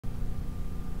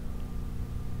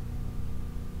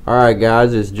Alright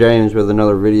guys, it's James with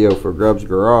another video for Grub's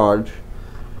Garage.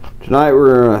 Tonight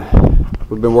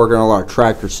we've been working on a lot of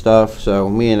tractor stuff, so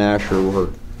me and Asher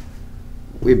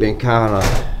we've been kind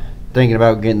of thinking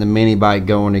about getting the mini bike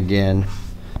going again.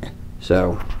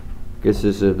 So I guess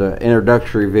this is the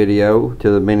introductory video to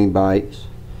the mini bikes.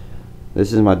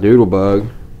 This is my Doodlebug.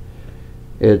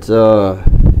 It's a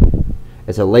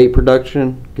late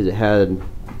production because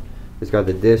it's got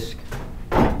the disc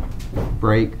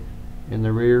brake in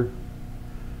the rear.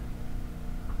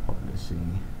 Hard to see,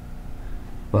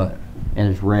 and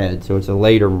it's red, so it's a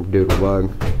later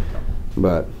Doodlebug.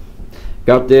 But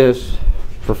got this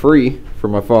for free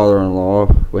from my father-in-law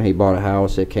when he bought a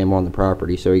house. It came on the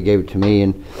property, so he gave it to me,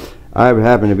 and I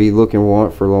happened to be looking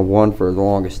for the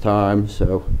longest time.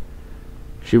 So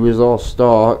she was all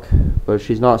stock, but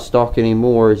she's not stock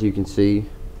anymore, as you can see.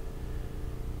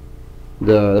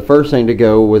 The first thing to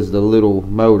go was the little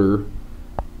motor.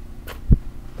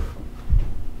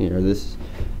 You know, this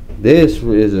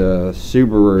is a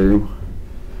Subaru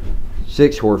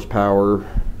 6 horsepower,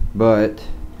 but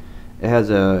it has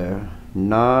a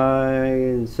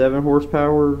 7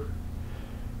 horsepower.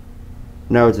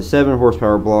 No, it's a 7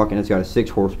 horsepower block, and it's got a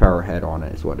 6 horsepower head on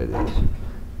it. Is what it is.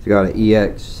 It's got an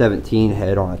EX17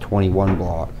 head on a 21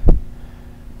 block.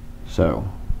 So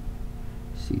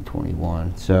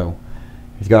C21. So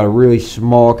it's got a really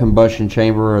small combustion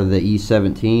chamber of the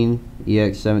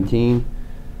EX17,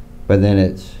 but then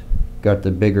it's got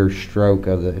the bigger stroke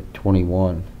of the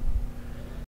 21.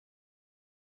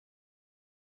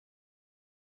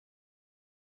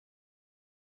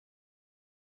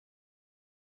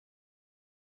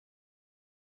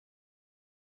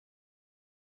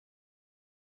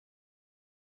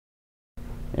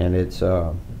 And it's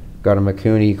got a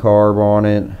Makuni carb on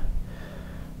it.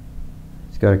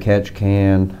 It's got a catch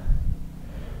can,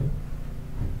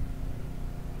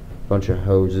 bunch of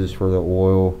hoses for the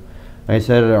oil. Like I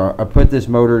said, I put this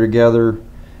motor together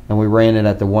and we ran it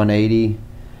at the 180,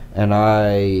 and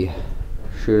I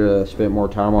should have spent more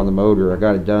time on the motor. I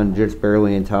got it done just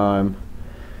barely in time,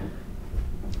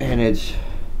 and it's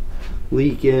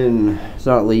leaking. It's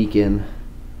not leaking.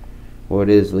 Well, it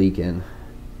is leaking.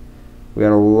 We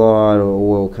got a lot of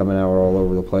oil coming out all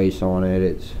over the place on it.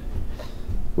 It's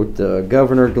with the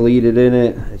governor deleted in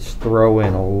it. It's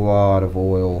throwing a lot of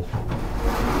oil.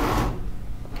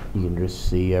 You can just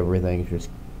see everything's just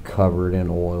covered in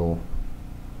oil.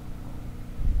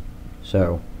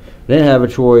 So didn't have a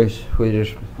choice. We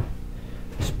just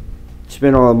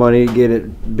spent all the money to get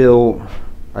it built.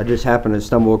 I just happened to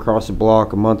stumble across the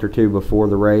block a month or two before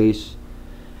the race,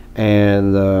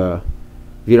 and if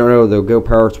you don't know, the Go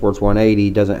Power Sports 180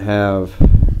 doesn't have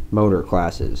motor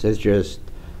classes. It's just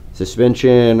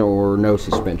suspension or no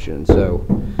suspension. So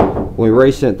when we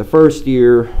raced it the first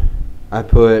year, I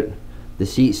put the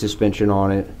seat suspension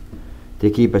on it to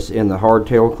keep us in the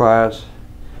hardtail class,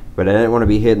 but I didn't want to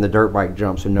be hitting the dirt bike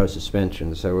jumps with no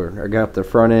suspension. So I got the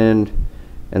front end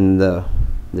and the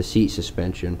seat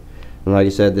suspension. And like I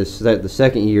said, the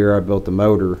second year I built the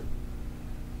motor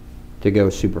to go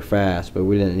super fast, but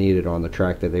we didn't need it on the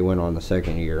track that they went on the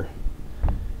second year.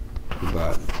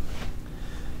 But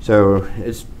so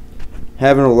it's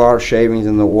having a lot of shavings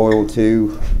in the oil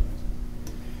too.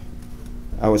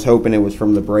 I was hoping it was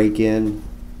from the break-in,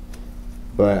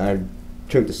 but I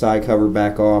took the side cover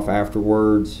back off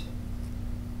afterwards.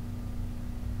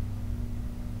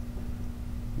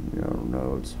 I don't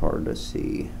know, it's hard to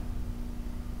see,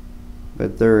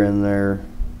 but they're in there.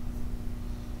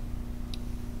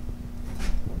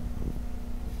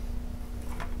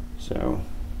 So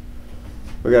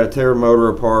we got to tear the motor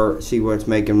apart, see what's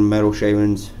making metal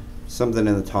shavings. Something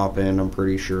in the top end, I'm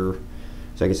pretty sure.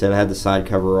 So like I said, I had the side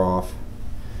cover off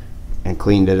and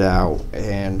cleaned it out,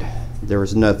 and there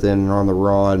was nothing on the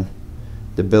rod,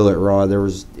 the billet rod.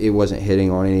 It wasn't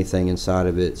hitting on anything inside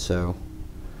of it. So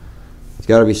it's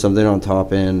got to be something on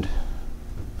top end.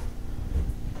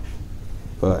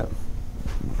 But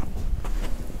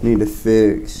need to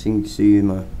fix. You can see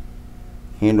my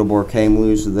handlebar came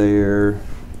loose there.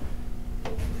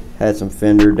 Had some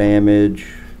fender damage.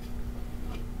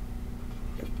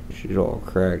 She's all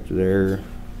cracked there.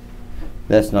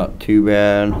 That's not too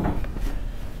bad.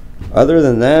 Other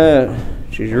than that,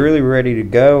 she's really ready to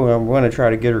go. I'm going to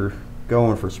try to get her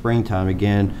going for springtime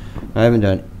again. I haven't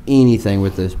done anything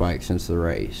with this bike since the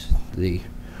race. The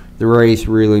race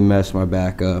really messed my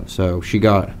back up. So she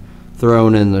got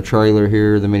thrown in the trailer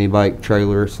here, the mini bike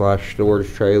trailer / storage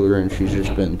trailer, and she's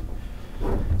just been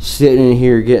sitting in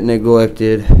here getting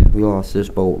neglected. We lost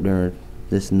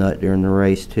this nut during the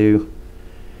race too.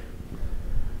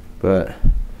 But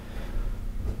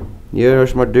Yeah,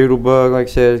 there's my Doodlebug. Like I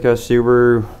said, it's got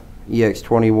Subaru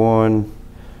EX21,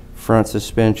 front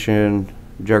suspension,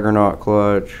 juggernaut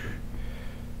clutch,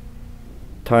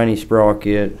 tiny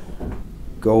sprocket,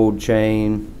 gold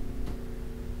chain,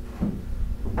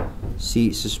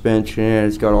 seat suspension.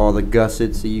 It's got all the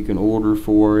gussets that you can order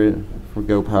for it for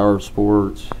Go Power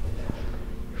Sports.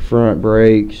 Front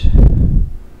brakes.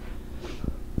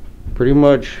 Pretty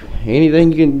much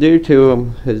anything you can do to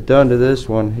them is done to this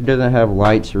one. It doesn't have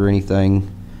lights or anything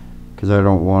because I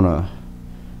don't want to.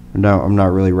 No, I'm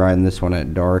not really riding this one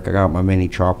at dark. I got my mini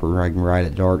chopper I can ride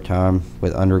at dark time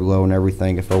with underglow and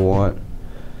everything if I want.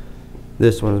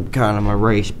 This one's kind of my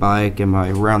race bike and my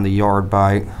around the yard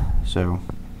bike. So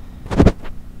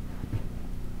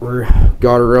we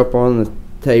got her up on the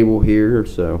table here.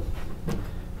 So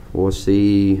we'll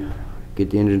see. Get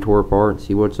the engine tore apart and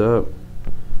see what's up.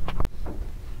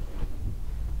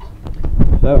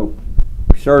 So,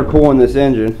 we started pulling this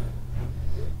engine,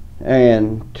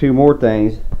 and two more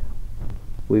things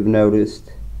we've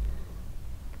noticed.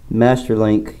 Master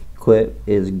link clip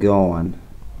is gone.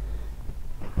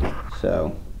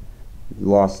 So,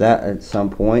 lost that at some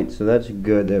point, so that's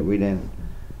good that we didn't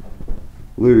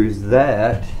lose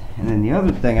that. And then the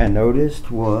other thing I noticed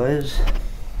was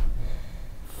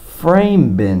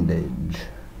frame bendage.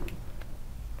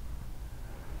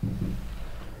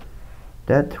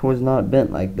 That was not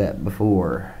bent like that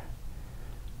before.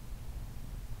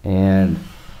 And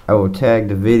I will tag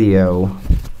the video,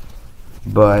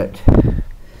 but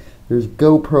there's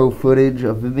GoPro footage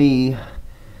of me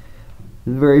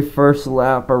the very first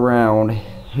lap around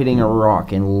hitting a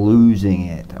rock and losing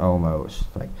it almost.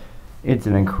 Like, it's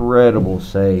an incredible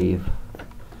save.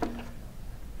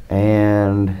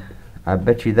 And I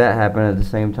bet you that happened at the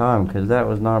same time because that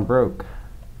was not broke.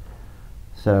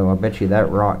 So I bet you that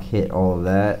rock hit all of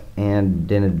that and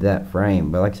dented that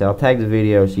frame. But like I said, I'll tag the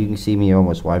video so you can see me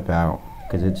almost wipe out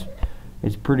because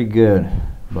it's pretty good.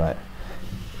 But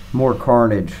more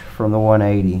carnage from the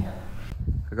 180.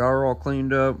 I got her all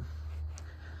cleaned up,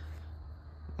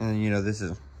 and you know this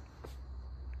is a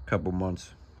couple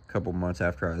months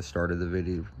after I started the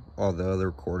video, all the other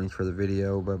recordings for the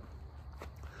video. But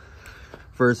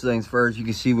first things first, you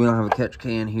can see we don't have a catch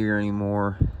can here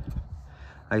anymore.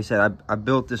 Like I said, I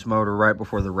built this motor right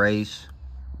before the race.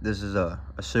 This is a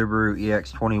Subaru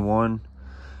EX21,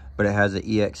 but it has an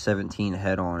EX17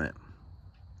 head on it.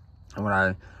 And when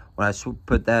I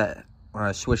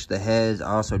switched the heads,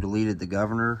 I also deleted the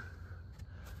governor.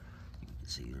 You can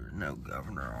see there's no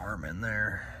governor arm in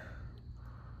there.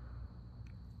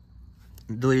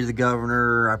 Deleted the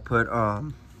governor. I put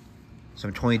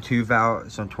some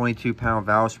 22-pound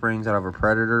valve springs out of a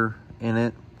Predator in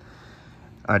it.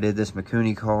 I did this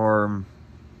Mikuni carb.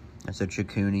 It's a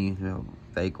Chikuni, you know,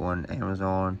 fake one,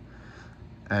 Amazon.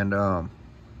 And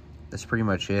that's pretty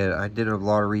much it. I did a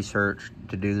lot of research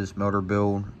to do this motor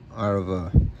build. Out of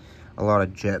a lot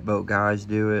of jet boat guys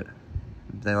do it.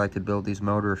 They like to build these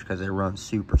motors because they run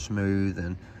super smooth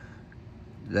and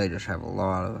they just have a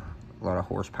lot of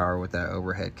horsepower with that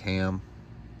overhead cam.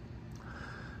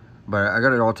 But I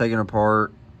got it all taken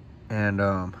apart, and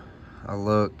I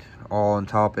looked all on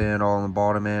top end, all on the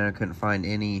bottom end. I couldn't find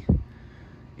any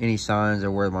signs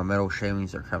of where my metal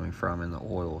shavings are coming from in the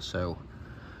oil. So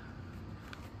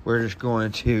we're just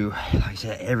going to, like I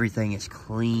said, everything is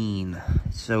clean.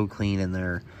 It's so clean in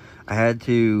there. I had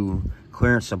to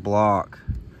clearance the block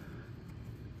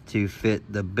to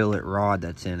fit the billet rod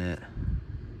that's in it.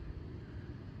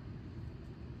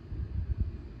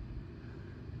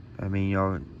 I mean,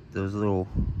 y'all, those little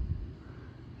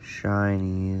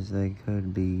shiny as they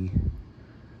could be,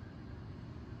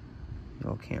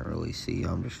 y'all can't really see.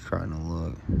 I'm just trying to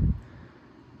look.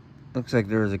 Looks like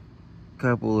there's a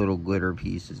couple little glitter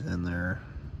pieces in there.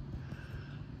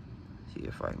 See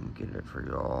if I can get it for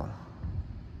y'all.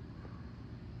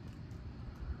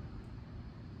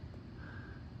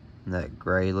 That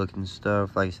gray looking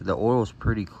stuff, like I said, the oil's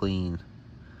pretty clean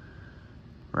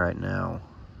right now.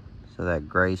 So that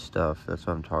gray stuff, that's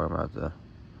what I'm talking about, the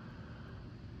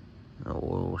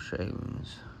oil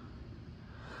shavings.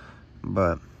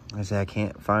 But like I said, I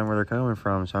can't find where they're coming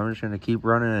from, so I'm just going to keep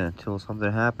running it until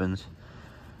something happens.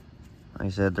 Like I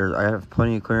said, I have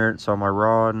plenty of clearance on my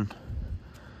rod.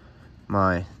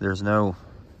 I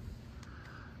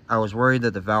was worried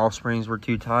that the valve springs were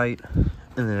too tight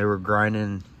and they were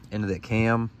grinding into the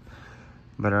cam,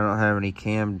 but I don't have any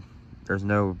cam. There's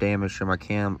no damage to my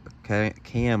cam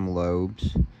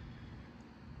lobes.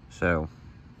 So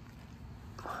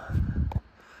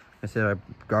I said I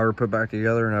got her put back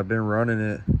together and I've been running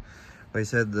it. Like I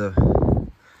said,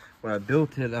 when I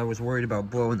built it, I was worried about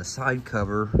blowing the side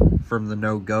cover from the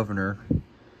no governor.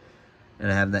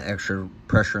 and I have that extra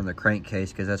pressure in the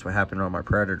crankcase because that's what happened on my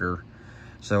Predator.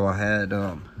 So I had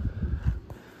the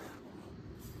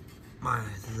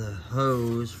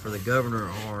hose for the governor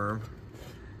arm.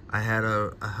 I had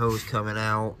a hose coming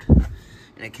out,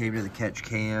 and it came to the catch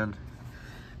can.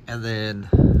 And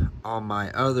then on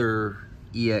my other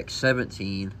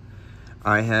EX17,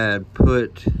 I had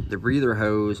put the breather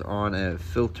hose on a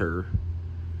filter,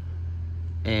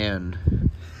 and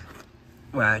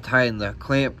when I tightened the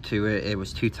clamp to it, it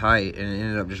was too tight, and it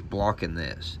ended up just blocking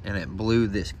this, and it blew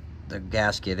the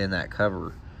gasket in that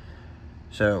cover.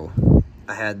 So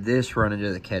I had this run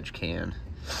into the catch can,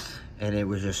 and it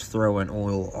was just throwing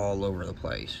oil all over the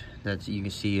place. That's, you can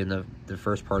see in the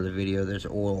first part of the video, there's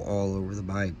oil all over the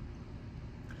bike.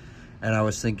 And I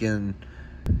was thinking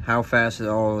how fast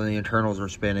all the internals were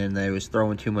spinning, they was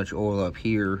throwing too much oil up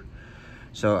here.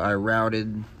 So I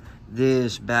routed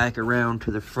this back around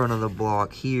to the front of the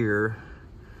block here,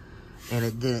 and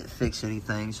it didn't fix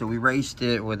anything. So we raced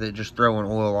it with it just throwing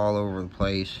oil all over the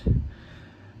place.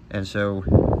 And so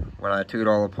when I took it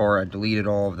all apart, I deleted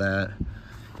all of that.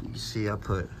 You can see I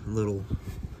put little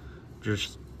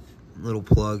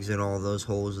plugs in all those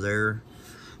holes there,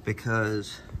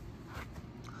 because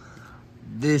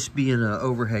this being an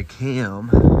overhead cam,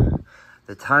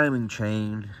 the timing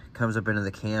chain comes up into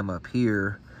the cam up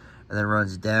here and then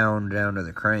runs down to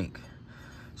the crank.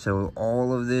 So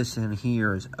all of this in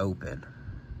here is open.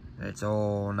 It's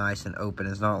all nice and open.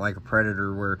 It's not like a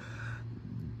Predator where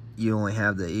you only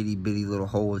have the itty bitty little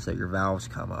holes that your valves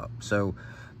come up. So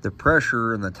the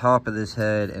pressure in the top of this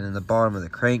head and in the bottom of the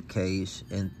crankcase,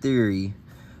 in theory,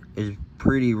 is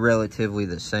pretty relatively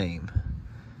the same.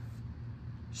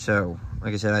 So,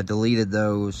 like I said, I deleted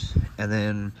those, and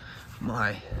then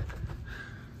my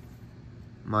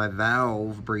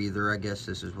valve breather, I guess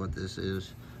this is what this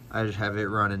is, I just have it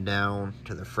running down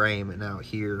to the frame and out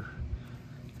here,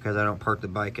 because I don't park the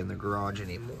bike in the garage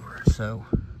anymore. So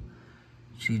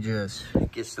she just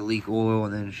gets to leak oil,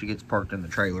 and then she gets parked in the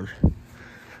trailer.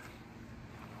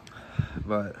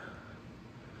 But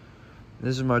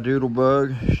this is my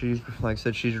Doodlebug. She's, like I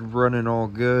said, she's running all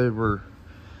good.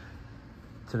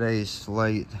 Today's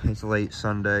late. It's late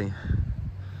Sunday.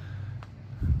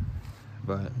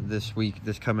 But this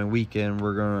coming weekend,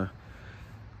 we're gonna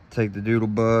take the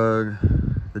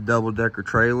Doodlebug, the double-decker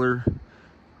trailer.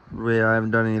 I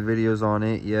haven't done any videos on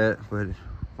it yet, but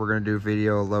we're gonna do a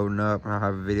video loading up, and I'll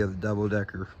have a video of the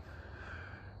double-decker.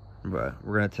 But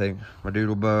we're gonna take my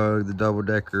Doodlebug, the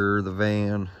double-decker, the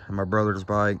van, and my brother's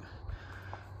bike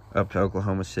up to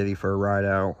Oklahoma City for a ride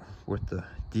out with the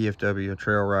DFW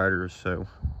trail riders. So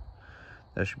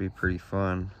that should be pretty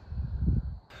fun.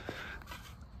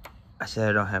 I said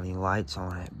I don't have any lights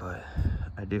on it, but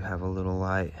I do have a little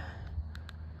light.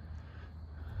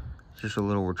 It's just a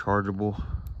little rechargeable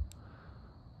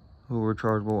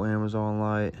Amazon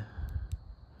light.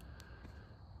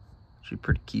 She's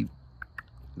pretty cute.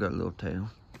 Got a little tail.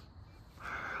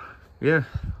 Yeah,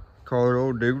 call her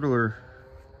old Doodler.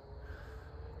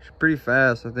 She's pretty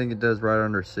fast. I think it does right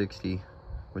under 60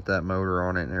 with that motor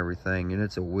on it and everything, and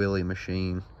it's a wheelie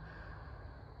machine.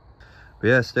 But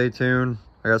yeah, stay tuned.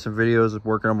 I got some videos of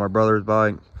working on my brother's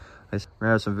bike. I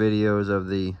have some videos of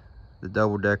the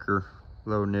double-decker,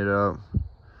 loading it up.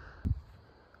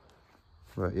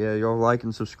 But yeah, y'all like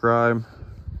and subscribe.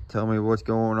 Tell me what's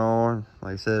going on.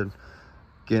 Like I said,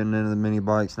 getting into the mini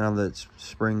bikes now that it's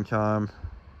springtime.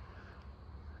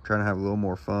 Trying to have a little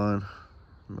more fun.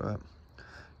 But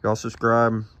y'all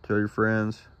subscribe, tell your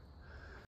friends.